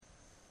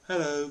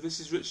Hello,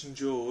 this is Rich and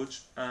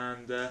George,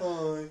 and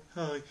Hi.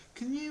 hi.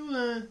 Can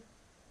you,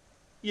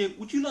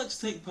 would you like to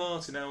take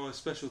part in our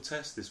special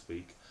test this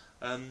week?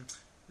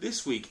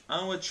 This week,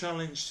 our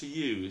challenge to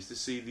you is to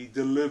see the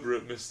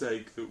deliberate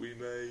mistake that we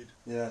made.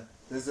 Yeah,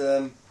 there's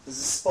a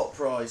spot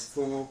prize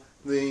for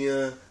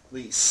the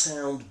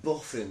sound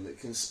boffin that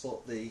can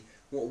spot the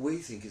what we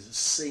think is a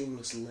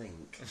seamless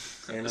link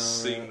in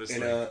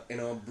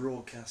our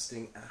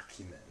broadcasting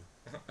acumen.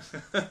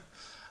 A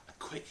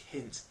quick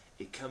hint: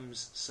 it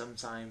comes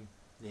sometime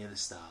near the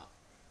start.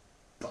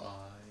 Bye.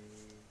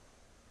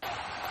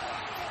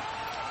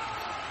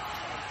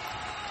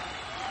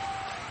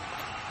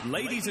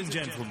 Ladies and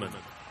gentlemen,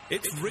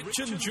 it's Rich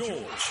and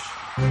George.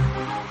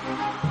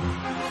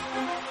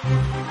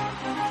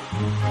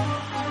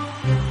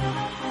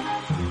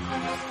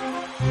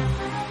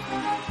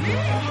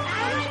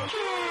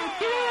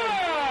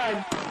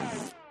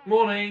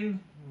 Morning.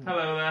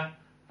 Hello there.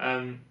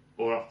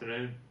 Or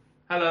afternoon.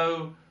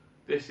 Hello.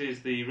 This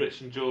is the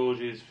Rich and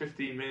George's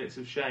 15 Minutes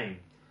of Shame,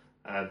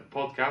 the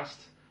podcast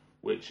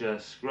which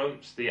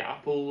scrumps the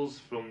apples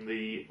from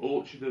the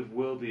orchard of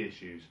worldly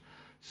issues.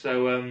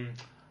 So,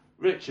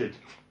 Richard.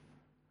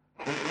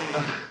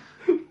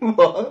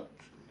 What?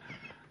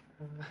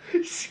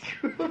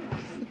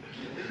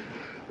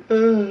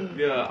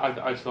 Yeah,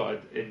 I thought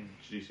I'd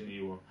introduce a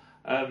new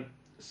one.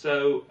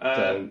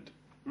 Don't.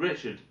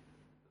 Richard,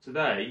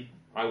 today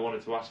I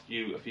wanted to ask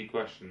you a few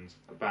questions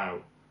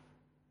about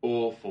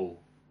awful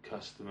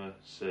customer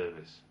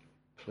service.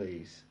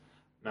 Please.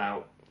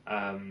 Now,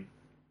 do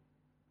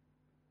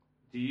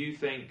you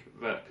think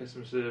that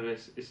customer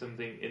service is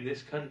something in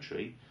this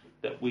country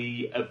that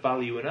we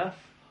value enough,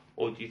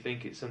 or do you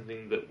think it's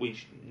something that we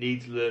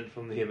need to learn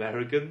from the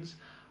Americans?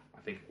 I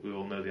think we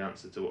all know the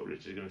answer to what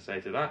Richard's going to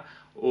say to that.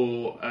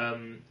 Or, are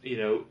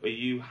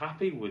you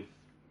happy with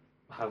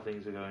how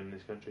things are going in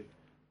this country?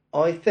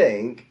 I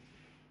think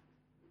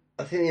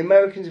the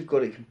Americans have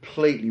got it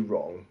completely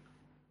wrong.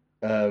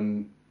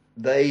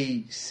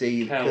 They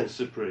see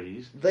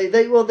Surprise.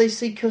 They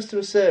see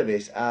customer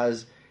service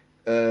as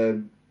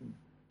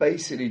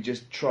basically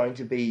just trying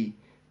to be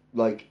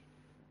like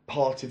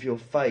part of your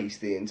face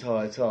the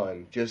entire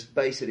time, just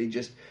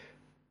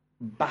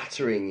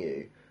battering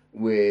you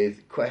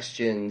with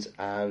questions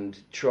and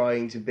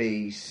trying to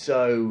be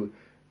so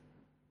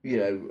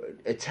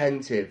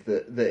attentive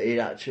that it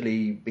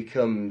actually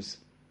becomes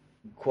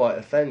quite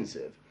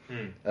offensive.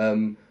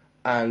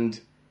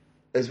 And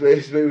as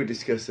we were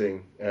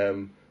discussing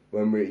when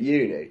we were at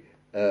uni,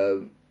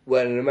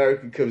 when an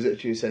American comes up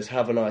to you and says,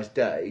 "Have a nice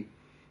day,"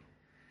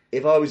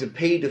 if I was a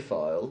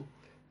paedophile,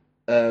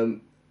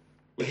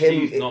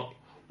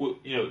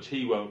 Which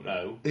he won't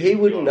know. He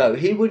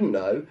wouldn't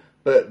know.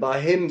 But by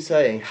him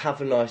saying, "Have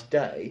a nice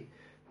day,"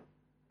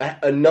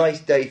 a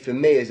nice day for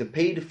me as a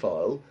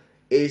paedophile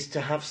is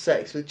to have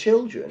sex with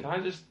children.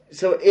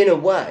 So in a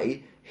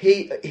way,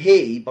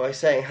 he by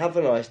saying "Have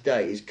a nice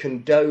day" is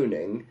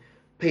condoning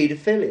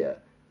paedophilia,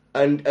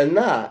 and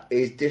that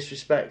is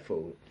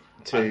disrespectful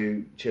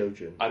to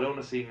children. I don't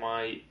want to see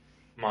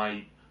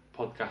my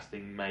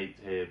podcasting mate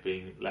here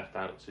being left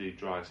out to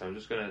dry, so I'm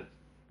just going to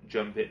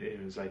jump in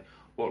and say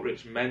what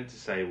Rich meant to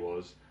say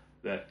was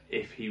that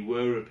if he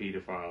were a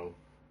paedophile,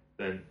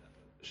 then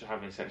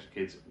having sex with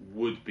kids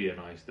would be a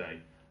nice day.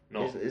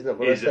 Not isn't that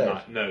what I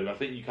said? No, I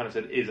think you kind of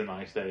said "is a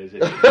nice day" as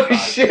if Oh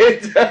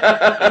shit!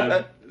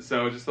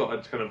 So I just thought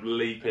I'd kind of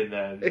leap in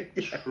there and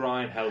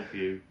try and help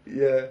you.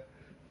 Yeah.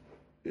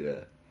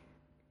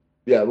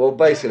 Well,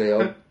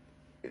 basically,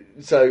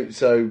 so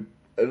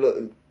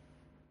look,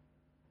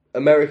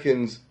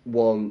 Americans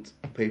want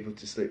people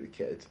to sleep with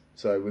kids,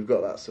 so we've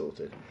got that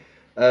sorted.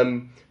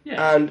 I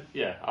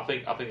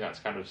think that's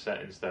kind of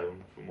set in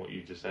stone from what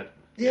you just said.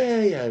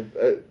 Yeah.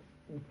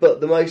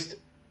 But the most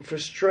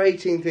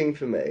frustrating thing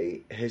for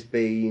me has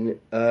been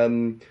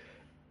an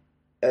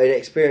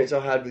experience I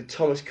had with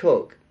Thomas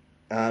Cook.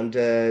 And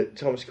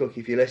Thomas Cook,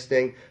 if you're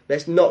listening,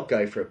 let's not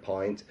go for a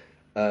pint.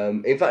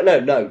 In fact,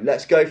 no,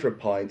 let's go for a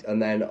pint,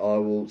 and then I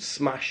will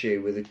smash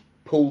you with a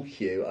pool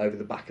cue over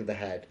the back of the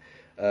head,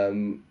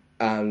 and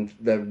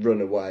then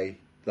run away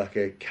like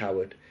a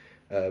coward.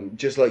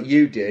 Just like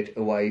you did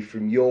away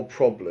from your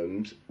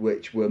problems,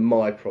 which were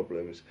my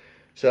problems.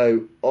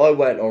 So I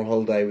went on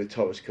holiday with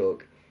Thomas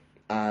Cook,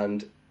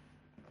 and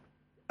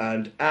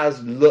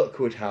as luck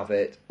would have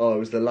it, I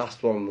was the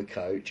last one on the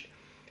coach,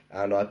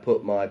 and I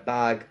put my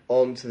bag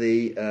onto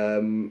the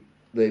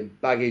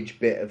baggage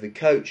bit of the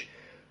coach.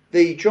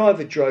 The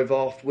driver drove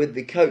off with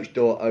the coach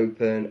door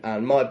open,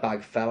 and my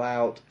bag fell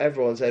out.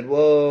 Everyone said,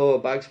 "Whoa,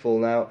 bag's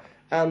fallen out,"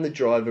 and the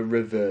driver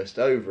reversed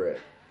over it.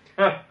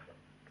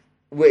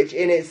 Which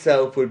in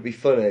itself would be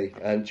funny,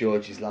 and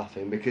George is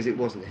laughing because it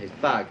wasn't his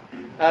bag.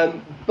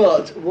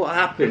 But what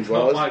happened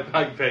was... It's not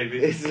my bag, baby.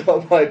 It's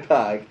not my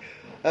bag.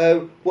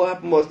 What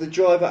happened was the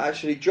driver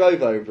actually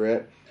drove over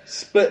it,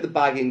 split the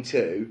bag in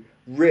two,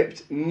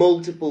 ripped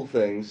multiple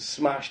things,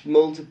 smashed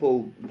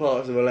multiple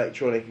parts of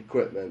electronic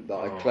equipment that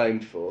I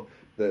claimed for,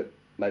 that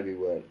maybe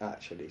weren't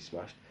actually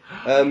smashed.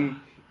 And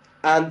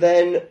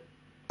then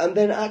and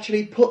then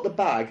actually put the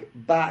bag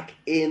back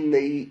in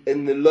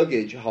the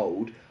luggage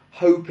hold,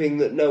 hoping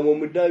that no one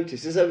would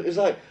notice. And so it was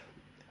like,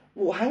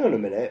 well, hang on a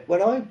minute.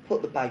 When I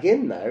put the bag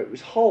in there, it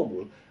was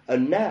whole,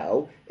 and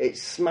now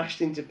it's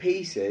smashed into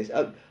pieces.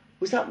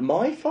 Was that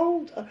my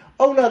fault?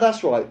 Oh no,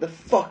 that's right. The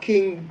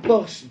fucking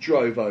bus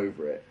drove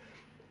over it.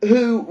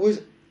 Who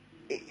was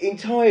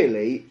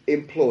entirely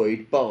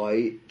employed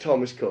by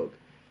Thomas Cook.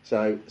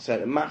 So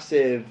sent a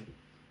massive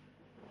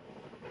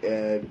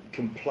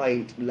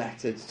complaint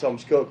letter to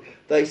Thomas Cook.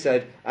 They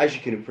said, as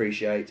you can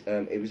appreciate,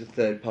 it was a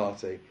third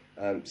party,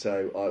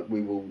 so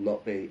we will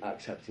not be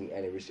accepting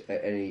any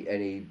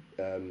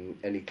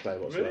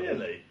claim whatsoever.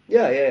 Really?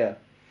 Yeah.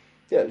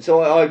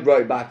 So I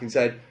wrote back and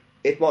said,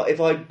 if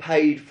I'd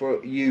paid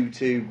for you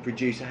to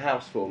produce a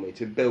house for me,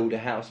 to build a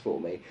house for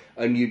me,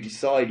 and you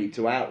decided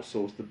to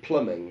outsource the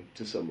plumbing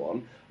to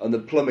someone, and the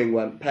plumbing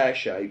went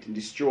pear-shaped and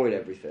destroyed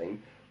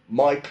everything,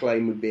 my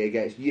claim would be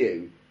against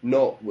you,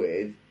 not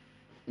with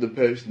the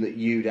person that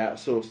you'd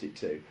outsourced it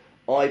to.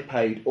 I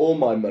paid all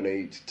my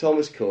money to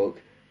Thomas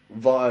Cook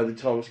via the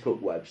Thomas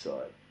Cook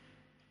website.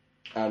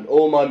 And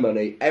all my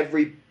money,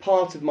 every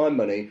part of my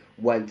money,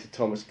 went to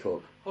Thomas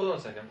Cook. Hold on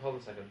a second.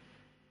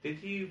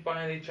 Did you,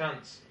 by any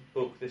chance,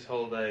 book this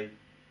holiday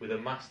with a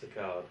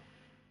MasterCard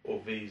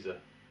or Visa?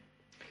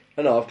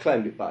 No, I've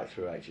claimed it back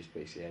through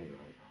HSBC anyway.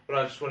 But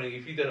I was just wondering,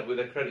 if you'd done it with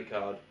a credit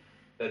card,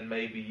 then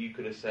maybe you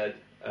could have said,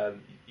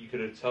 you could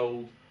have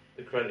told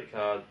the credit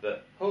card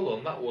that, hold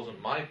on, that wasn't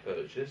my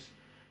purchase,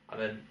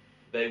 and then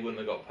they wouldn't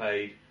have got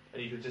paid,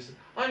 and you could just say,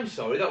 I'm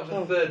sorry, that was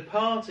a third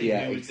party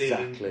who was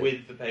dealing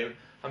with the payment.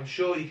 I'm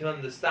sure you can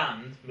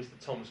understand, Mr.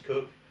 Thomas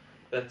Cook,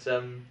 that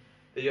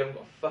you haven't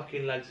got a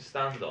fucking leg to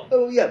stand on.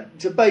 Oh, yeah.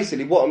 So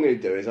basically what I'm going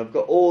to do is I've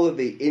got all of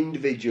the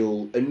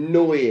individual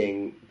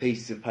annoying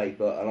pieces of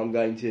paper, and I'm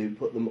going to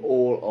put them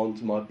all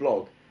onto my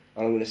blog,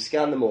 and I'm going to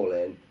scan them all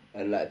in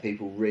and let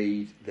people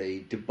read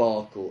the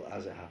debacle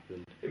as it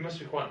happened. It must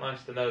be quite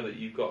nice to know that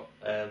you've got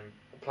a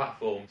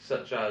platform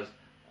such as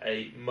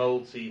a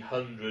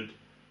multi-hundred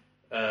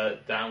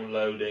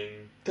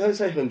downloading... Don't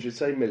say 100,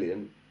 say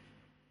million.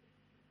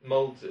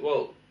 Well,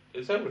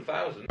 it's over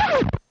 1,000.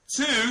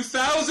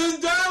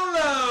 2,000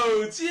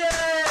 downloads! Yay!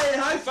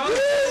 High five!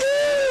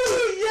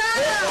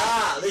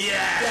 Yeah! This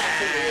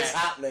definitely is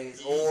happening.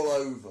 It's all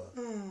over.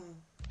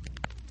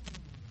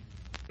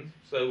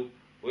 So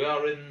we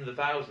are in the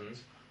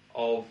thousands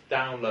of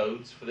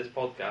downloads for this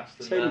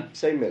podcast. And,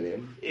 say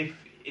million. If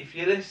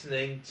you're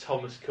listening,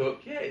 Thomas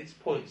Cook, it's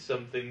point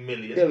something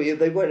million. Yeah, well,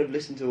 they won't have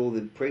listened to all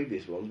the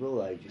previous ones,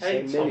 will they? Just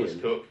hey, say Thomas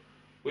million. Cook,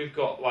 we've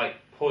got like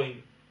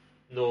point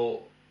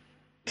naught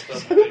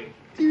something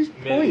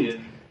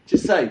million.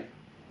 Just say,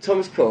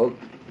 Thomas Cook,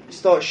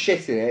 start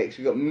shitting it because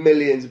we've got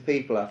millions of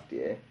people after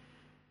you.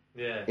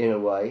 Yeah. In a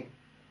way.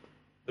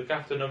 Look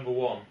after number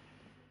one.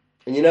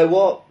 And you know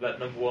what? Let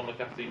number one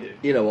look after you.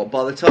 You know what?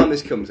 By the time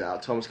this comes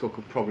out, Thomas Cook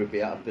will probably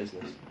be out of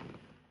business.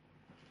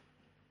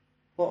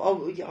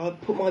 Well, I'll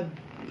put my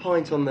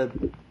pint on the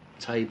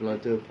table. I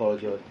do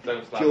apologise.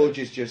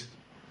 George just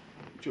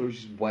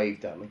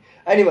waved at me.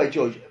 Anyway,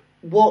 George,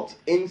 what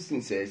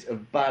instances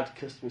of bad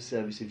customer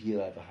service have you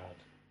ever had?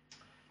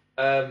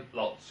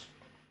 Lots.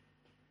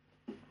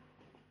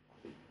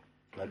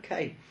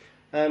 Okay.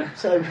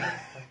 So...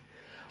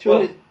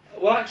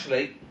 Well,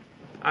 actually,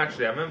 I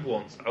remember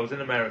once I was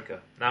in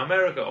America. Now,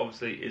 America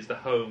obviously is the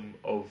home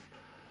of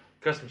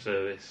customer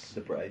service.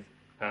 The brave.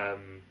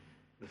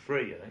 The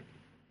free, I think.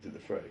 Is it the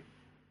free?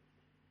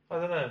 I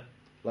don't know.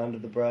 Land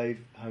of the brave,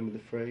 home of the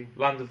free.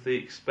 Land of the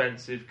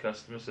expensive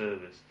customer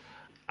service.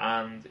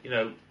 And,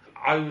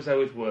 I was there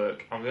with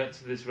work. I went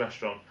to this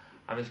restaurant,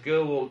 and this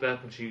girl walked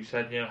up and she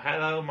said,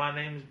 hello, my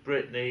name's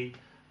Brittany,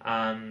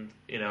 and,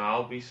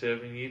 I'll be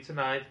serving you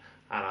tonight,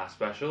 and our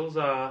specials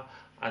are...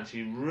 And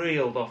she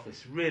reeled off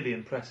this really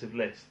impressive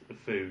list of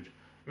food.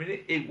 I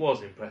mean, it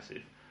was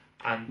impressive.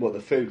 And the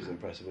food was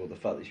impressive, or the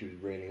fact that she was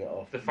reeling it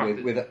off the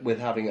fact with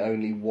having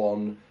only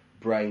one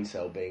brain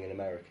cell being an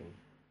American.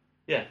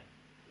 Yeah,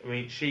 I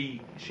mean, she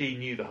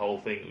knew the whole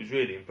thing. It was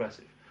really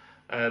impressive.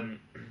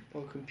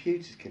 Well,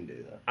 computers can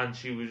do that. And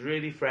she was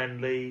really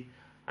friendly,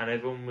 and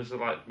everyone was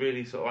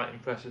really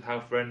impressed with how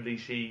friendly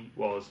she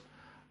was.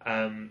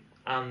 And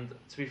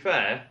to be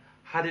fair,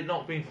 had it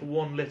not been for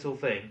one little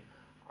thing,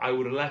 I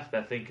would have left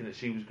there thinking that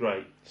she was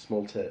great.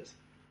 Small tits.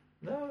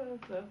 No.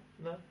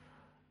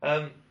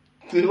 I'm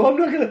not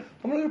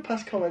gonna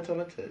pass comment on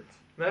her tits.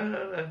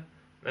 No.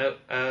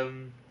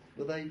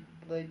 Were they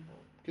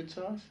good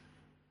size?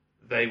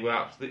 They were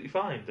absolutely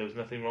fine. There was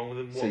nothing wrong with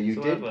them whatsoever. So you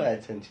did pay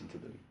attention to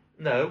them?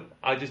 No,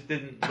 I just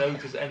didn't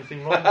notice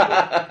anything wrong with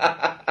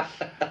them.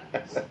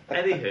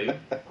 Anywho,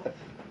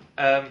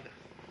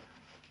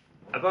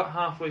 about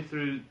halfway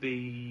through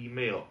the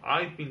meal,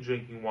 I'd been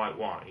drinking white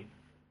wine.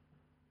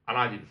 And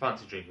I didn't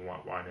fancy drinking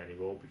white wine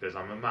anymore because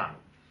I'm a man.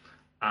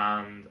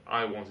 And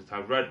I wanted to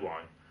have red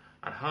wine.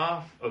 And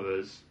half of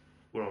us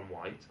were on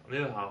white and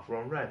the other half were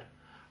on red.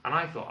 And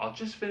I thought, I'll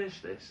just finish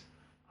this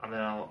and then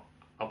I'll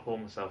pour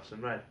myself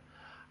some red.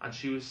 And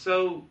she was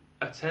so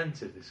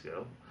attentive, this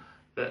girl,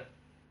 that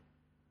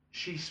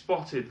she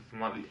spotted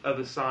from like the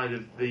other side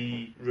of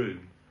the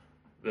room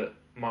that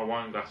my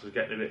wine glass was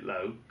getting a bit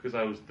low because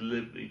I was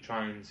deliberately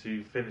trying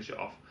to finish it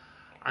off,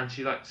 and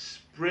she like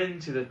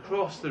sprinted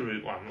across the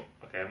room. Well,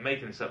 I'm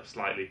making this up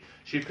slightly.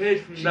 She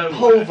appeared from nowhere.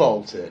 Pole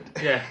vaulted.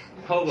 Yeah,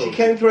 pole vaulted. She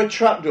came through a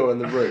trapdoor in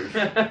the roof.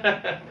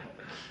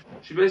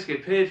 She basically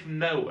appeared from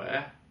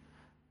nowhere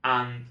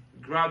and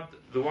grabbed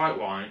the white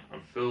wine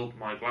and filled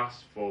my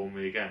glass for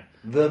me again.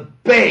 The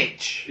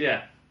bitch!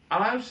 Yeah,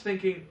 and I was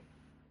thinking,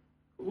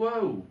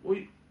 whoa, what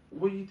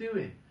are you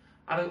doing?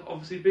 And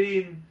obviously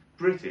being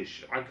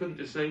British, I couldn't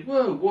just say,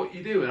 whoa, what are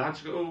you doing? I had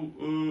to go,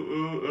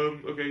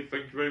 okay,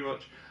 thank you very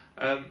much.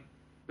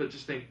 But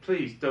just think,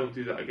 please don't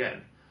do that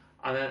again.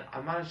 And then I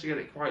managed to get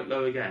it quite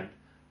low again.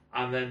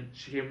 And then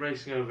she came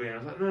racing over here.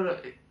 And I was like, no,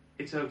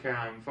 it's okay,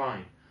 I'm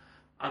fine.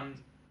 And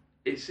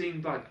it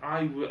seemed like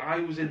I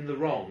was in the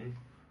wrong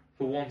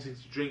for wanting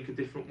to drink a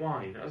different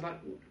wine. I was like,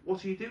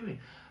 what are you doing?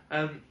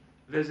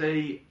 There's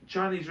a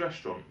Chinese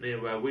restaurant near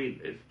where we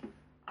live,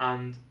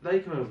 and they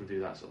come over and do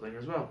that sort of thing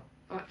as well.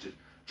 Like,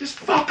 just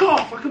fuck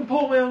off! I can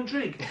pour my own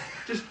drink.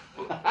 Just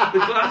the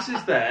glass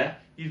is there.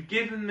 You've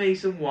given me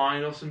some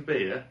wine or some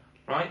beer,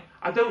 right?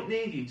 I don't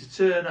need you to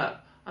turn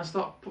up and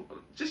start.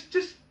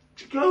 Just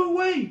go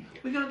away.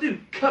 What are you gonna do?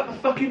 Cut the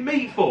fucking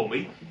meat for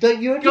me?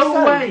 Don't you understand?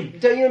 Go away.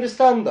 Don't you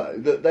understand though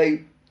that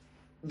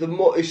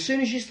as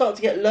soon as you start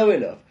to get low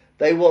enough,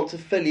 they want to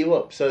fill you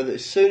up so that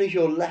as soon as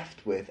you're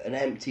left with an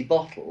empty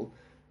bottle,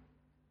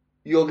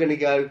 you're going to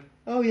go,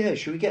 oh yeah,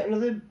 should we get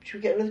another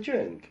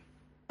drink?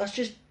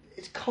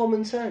 It's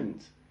common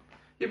sense.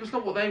 Yeah, but it's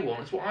not what they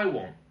want, it's what I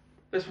want.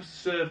 They're supposed to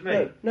serve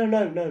me.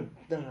 No.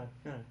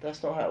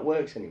 That's not how it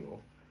works anymore.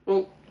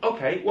 Well,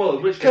 okay, well,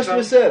 in which case...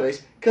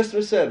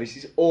 Customer service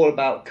is all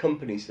about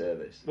company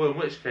service. Well, in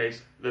which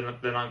case, then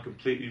I'm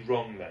completely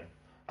wrong then.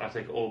 And I'll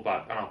take it all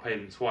back, and I'll pay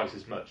them twice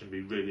as much and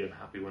be really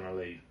unhappy when I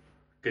leave.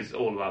 Because it's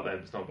all about them,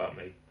 it's not about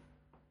me.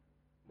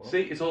 What?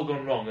 See, it's all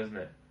gone wrong, isn't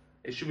it?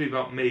 It should be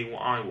about me and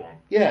what I want.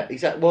 Yeah,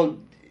 exactly. Well,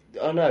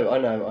 I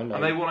know.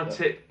 And they want a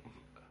tip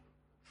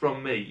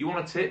from me. You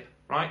want a tip,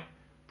 right?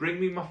 Bring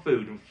me my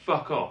food and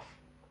fuck off.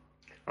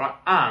 Right?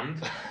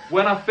 And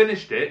when I've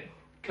finished it,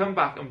 come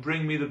back and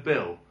bring me the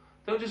bill.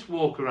 Don't just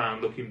walk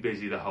around looking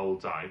busy the whole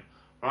time.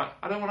 Right?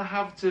 I don't want to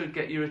have to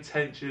get your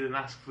attention and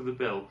ask for the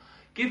bill.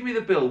 Give me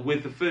the bill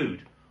with the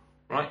food.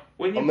 Right?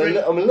 When you I'm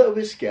a little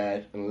bit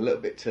scared and a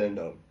little bit turned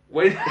on.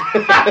 When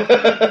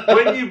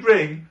you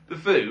bring the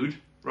food,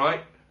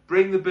 right?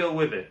 Bring the bill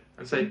with it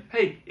and say,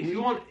 "Hey, if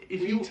you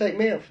take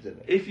me out for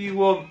dinner. If you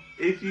want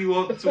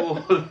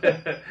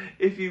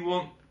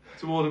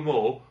to order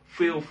more,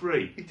 feel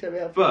free. You take me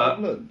out for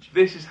lamb lunch.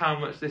 This is how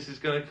much this is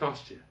going to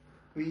cost you.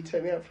 Will you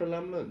take me out for a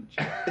lamb lunch?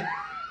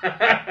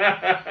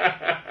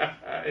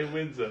 In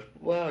Windsor.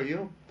 Wow,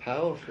 you're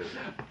powerful.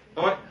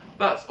 All right,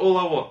 that's all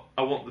I want.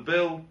 I want the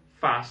bill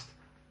fast.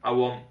 I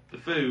want the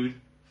food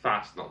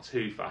fast, not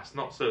too fast,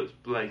 not so it's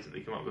blatantly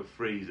come out of a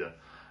freezer.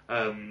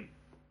 And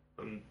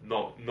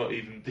not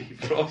even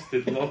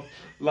defrosted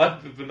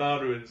like the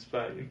banana in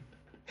Spain.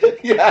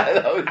 Yeah,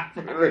 that was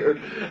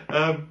brilliant.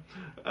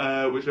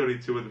 Which only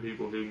two other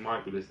people who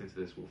might be listening to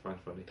this will find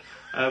funny.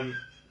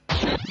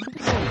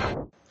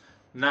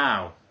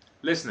 Now,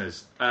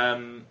 listeners,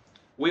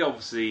 we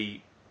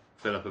obviously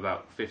fill up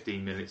about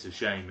 15 minutes of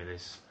shame in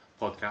this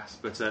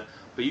podcast, but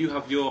you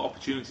have your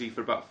opportunity for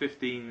about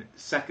 15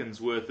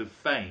 seconds worth of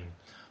fame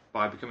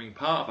by becoming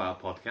part of our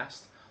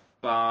podcast,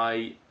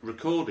 by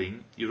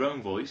recording your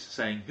own voice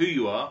saying who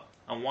you are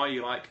and why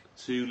you like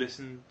to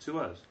listen to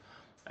us.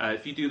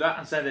 If you do that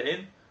and send it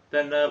in,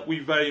 then we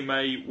very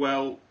may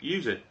well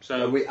use it. So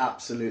no, we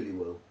absolutely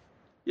will.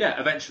 Yeah,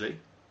 eventually.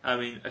 I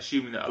mean,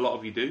 assuming that a lot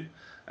of you do.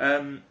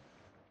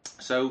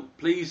 So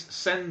please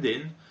send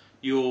in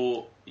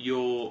your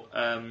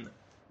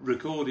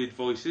recorded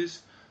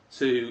voices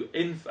to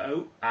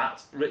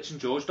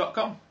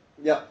info@richandgeorge.com.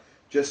 Yeah,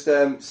 just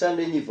send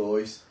in your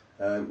voice,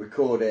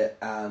 record it,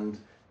 and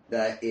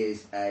there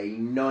is a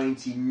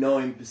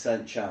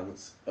 99%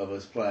 chance of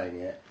us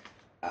playing it,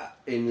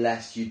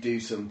 unless you do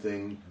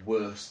something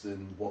worse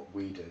than what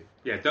we do.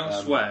 Yeah, don't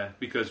swear,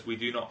 because we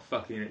do not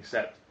fucking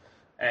accept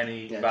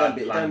any bad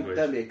language.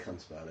 Don't be a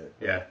cunt about it.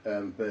 Yeah.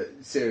 But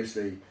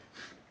seriously,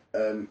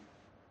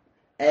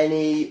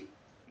 anything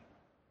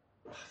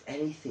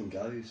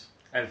goes.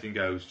 Anything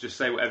goes. Just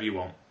say whatever you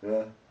want.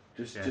 Yeah.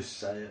 Just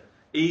say it.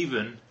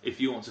 Even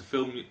if you want to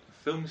film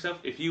yourself,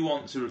 if you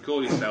want to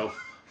record yourself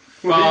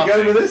farting. Where are you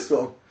going with this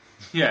one?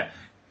 Yeah.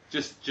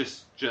 Just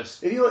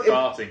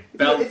farting.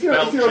 If you're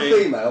a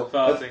female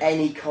farting. of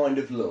any kind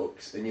of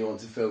looks and you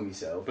want to film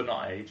yourself, but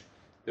not age,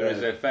 there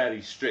is a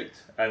fairly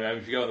strict.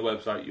 If you go on the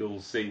website,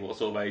 you'll see what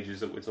sort of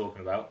ages that we're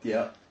talking about.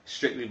 Yeah.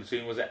 Strictly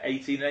between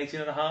 18 and 18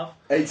 and a half.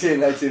 18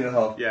 and 18 and a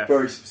half. Yeah.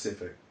 Very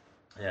specific.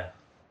 Yeah.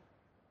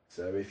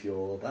 So if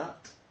you're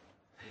that,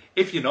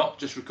 if you're not,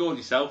 just record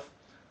yourself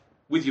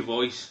with your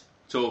voice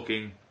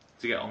talking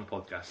to get on the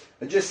podcast,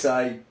 and just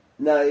say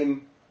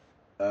name,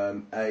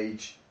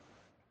 age.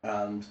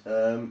 And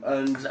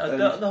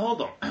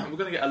hold on, we're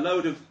going to get a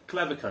load of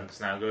clever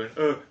cunts now going,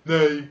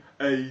 name,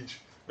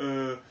 age,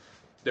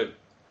 No,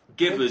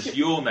 give us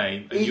your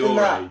name and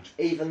your age.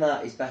 Even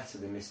that is better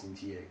than listening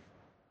to you.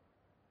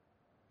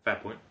 Fair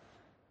point.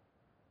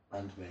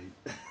 And me.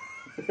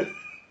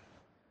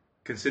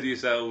 Consider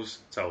yourselves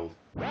told.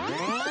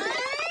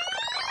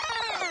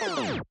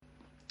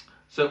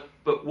 So,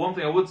 but one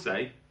thing I would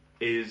say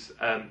is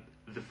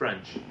the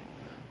French.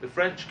 The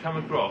French come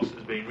across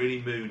as being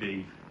really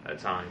moody at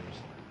times,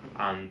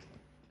 and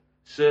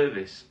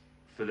service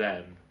for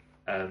them,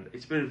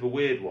 it's a bit of a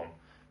weird one,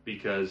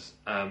 because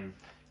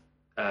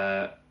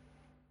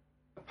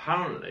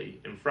apparently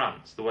in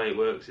France the way it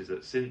works is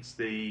that since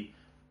the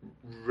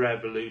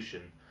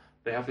revolution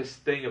they have this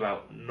thing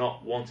about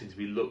not wanting to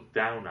be looked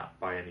down at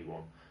by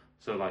anyone.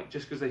 So like,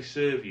 just because they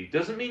serve you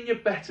doesn't mean you're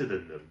better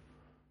than them,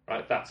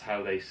 right? That's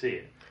how they see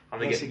it, and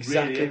they get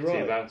really empty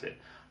about it.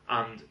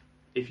 And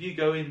if you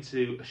go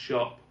into a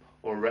shop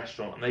or a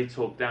restaurant and they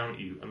talk down at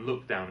you and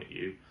look down at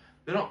you,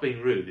 they're not being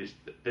rude,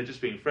 they're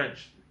just being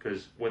French,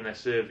 because when they're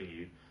serving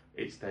you,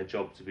 it's their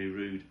job to be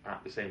rude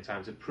at the same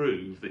time, to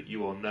prove that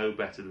you are no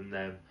better than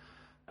them.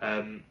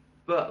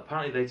 But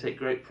apparently they take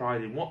great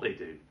pride in what they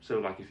do. So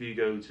like, if you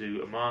go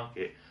to a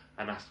market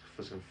and ask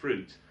for some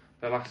fruit,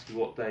 they'll ask you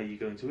what day you're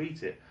going to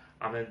eat it,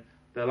 and then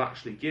they'll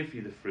actually give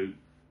you the fruit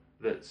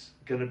that's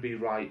going to be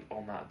right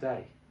on that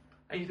day.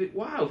 And you think,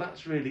 wow,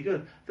 that's really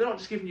good. They're not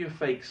just giving you a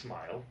fake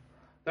smile,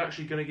 they're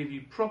actually going to give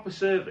you proper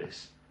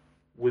service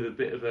with a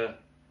bit of a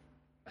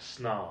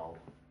snarl.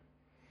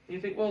 And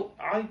you think, well,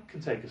 I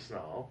can take a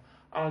snarl,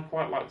 and I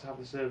quite like to have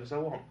the service I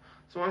want.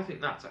 So I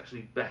think that's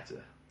actually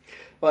better.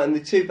 Right, and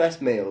the two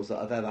best meals that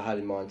I've ever had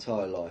in my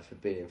entire life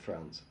have been in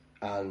France.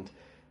 And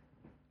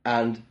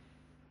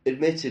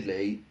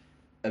admittedly,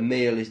 a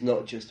meal is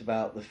not just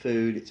about the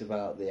food; it's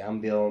about the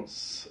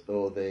ambience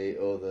or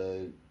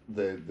the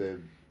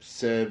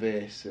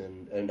service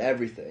and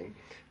everything.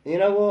 And you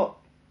know what?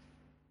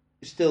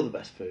 It's still the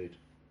best food.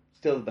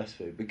 Still the best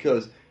food,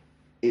 because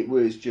it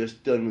was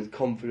just done with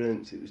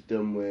confidence. It was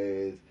done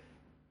with,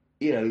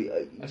 you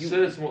know, a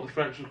certain what the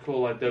French would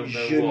call I don't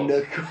know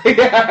what.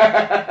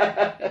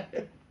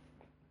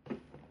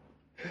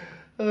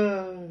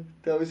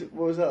 That was,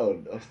 what was that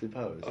on? Austin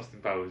Powers. Austin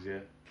Powers, yeah.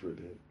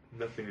 Brilliant.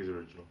 Nothing is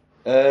original.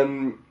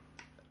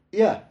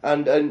 Yeah,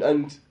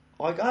 and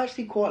I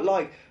actually quite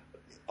like.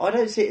 I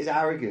don't see it as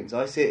arrogance.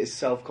 I see it as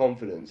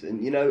self-confidence.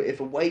 And you know, if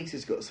a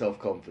waiter's got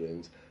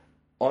self-confidence,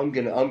 I'm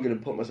gonna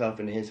put myself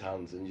in his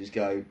hands and just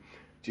go,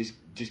 just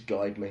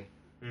guide me.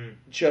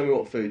 Show me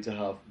what food to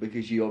have,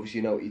 because you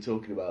obviously know what you're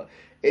talking about.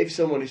 If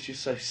someone is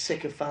just so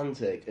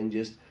sycophantic and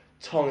just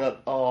tongue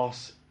up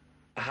arse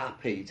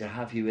happy to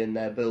have you in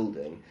their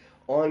building,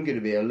 I'm going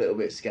to be a little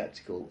bit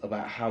sceptical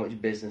about how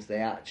much business they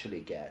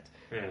actually get,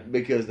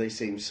 because they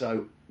seem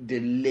so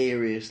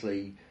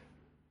deliriously,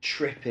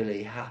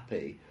 trippily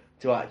happy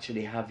to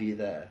actually have you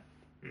there.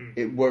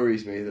 It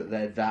worries me that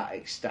they're that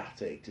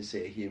ecstatic to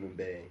see a human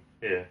being.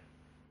 Yeah.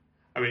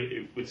 I mean,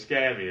 it would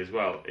scare me as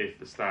well if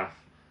the staff,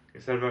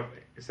 instead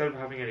of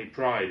having any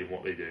pride in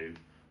what they do,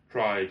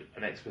 pride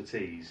and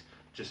expertise,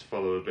 just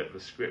follow a bit of a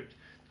script.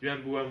 Do you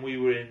remember when we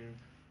were in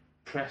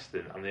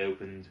Preston and they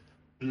opened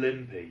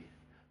Blimpie?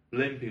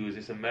 Blimpie was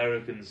this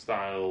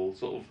American-style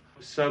sort of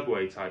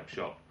Subway type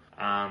shop,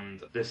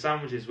 and the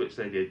sandwiches which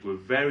they did were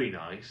very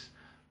nice,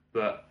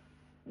 but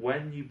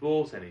when you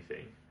bought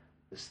anything,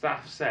 the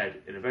staff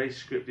said in a very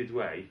scripted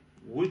way,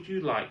 "Would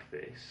you like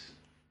this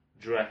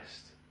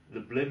dressed the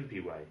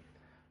Blimpie way?"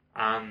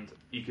 And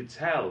you could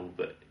tell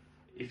that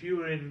if you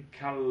were in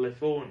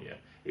California,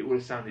 it would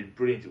have sounded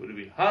brilliant. It would have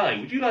been, "Hi,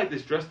 would you like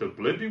this dressed the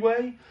Blimpie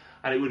way?"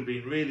 And it would have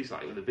been really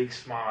like with a big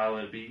smile, and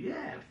it'd be,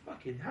 "Yeah,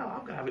 fucking hell,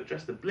 I'm going to have it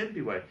dressed the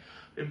Blimpie way."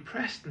 In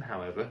Preston,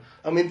 however,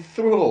 I'm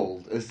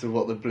enthralled as to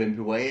what the Blimpie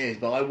way is,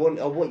 but I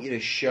want you to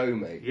show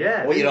me.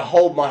 Yeah, I want you to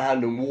hold my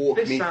hand and walk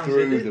me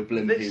through the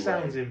Blimpie way. This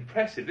sounds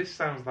impressive. This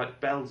sounds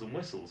like bells and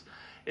whistles.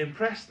 In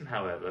Preston,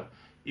 however,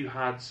 you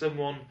had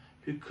someone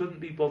who couldn't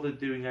be bothered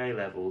doing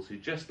A-levels, who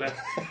just left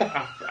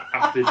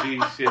after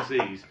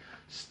GCSEs,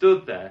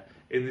 stood there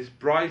in this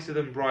brighter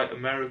than bright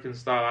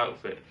American-style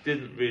outfit,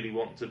 didn't really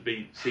want to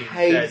be seen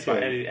dead by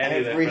any of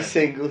their every friends,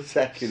 single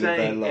second of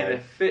their life. in a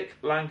thick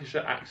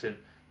Lancashire accent,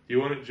 "Do you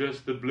want it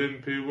just the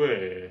Blimpie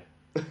way?"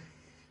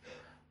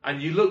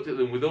 And you looked at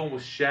them with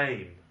almost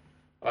shame.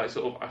 Like,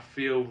 sort of, I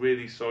feel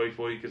really sorry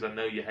for you because I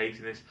know you're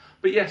hating this.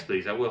 But yes,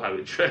 please, I will have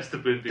it dressed the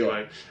Blimpie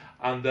way.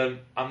 And the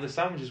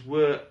sandwiches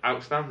were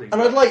outstanding.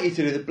 And I'd like you to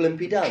do the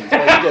Blimpie dance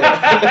while you do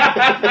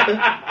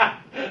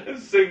it.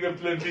 Sing the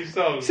Blimpie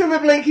song. Sing the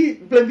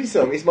Blimpie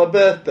song. It's my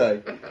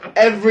birthday.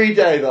 Every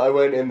day that I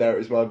went in there, it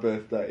was my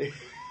birthday.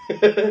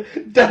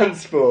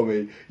 Dance for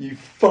me, you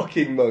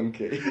fucking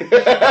monkey. Shooting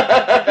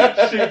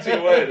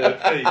away at their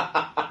feet.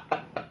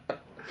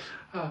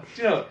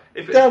 Do you know,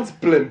 dance,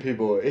 Blimpie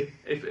boy.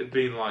 If it had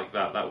been like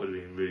that, that would have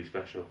been really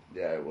special.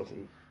 Yeah, it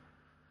wasn't.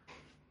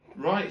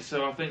 Right,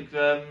 so I think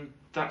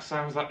that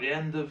sounds like the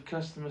end of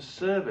customer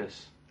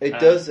service. It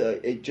does.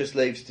 It just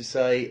leaves to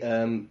say,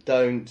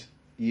 don't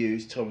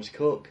use Thomas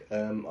Cook.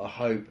 I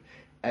hope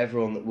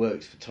everyone that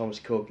works for Thomas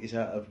Cook is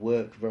out of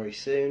work very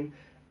soon,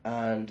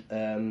 and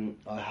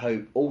I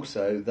hope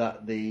also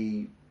that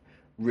the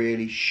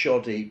really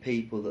shoddy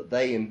people that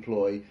they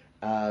employ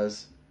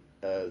as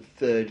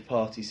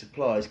third-party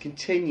suppliers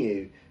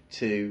continue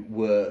to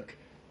work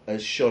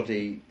as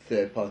shoddy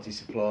third-party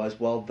suppliers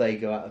while they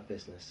go out of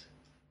business.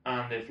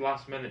 And if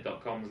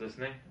lastminute.com is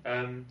listening,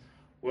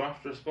 we're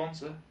after a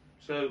sponsor,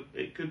 so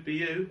it could be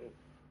you.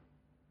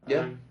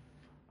 Yeah.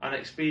 And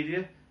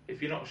Expedia,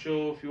 if you're not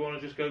sure if you want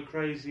to just go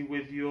crazy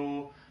with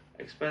your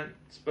expense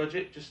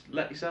budget, just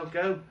let yourself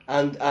go.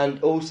 And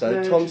also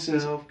Let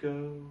yourself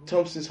go.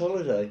 Thompson's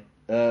Holiday.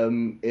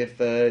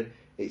 If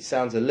it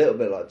sounds a little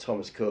bit like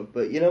Thomas Cook,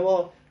 but you know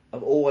what?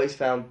 I've always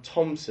found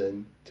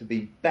Thompson to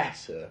be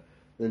better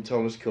than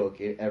Thomas Cook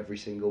in every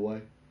single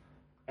way.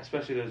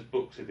 Especially those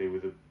books they do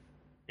with the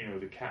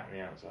cat on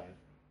the outside.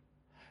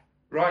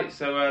 Right,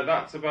 so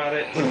that's about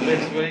it for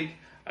this week.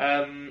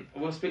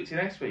 We'll speak to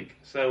you next week.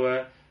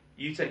 So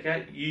you take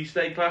care. You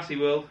stay classy,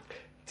 Will.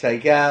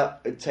 Take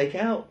out. Take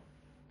out.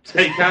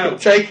 Take out.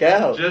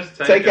 Just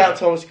take out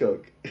Thomas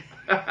Cook.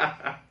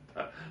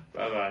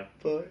 Bye-bye.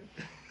 Bye.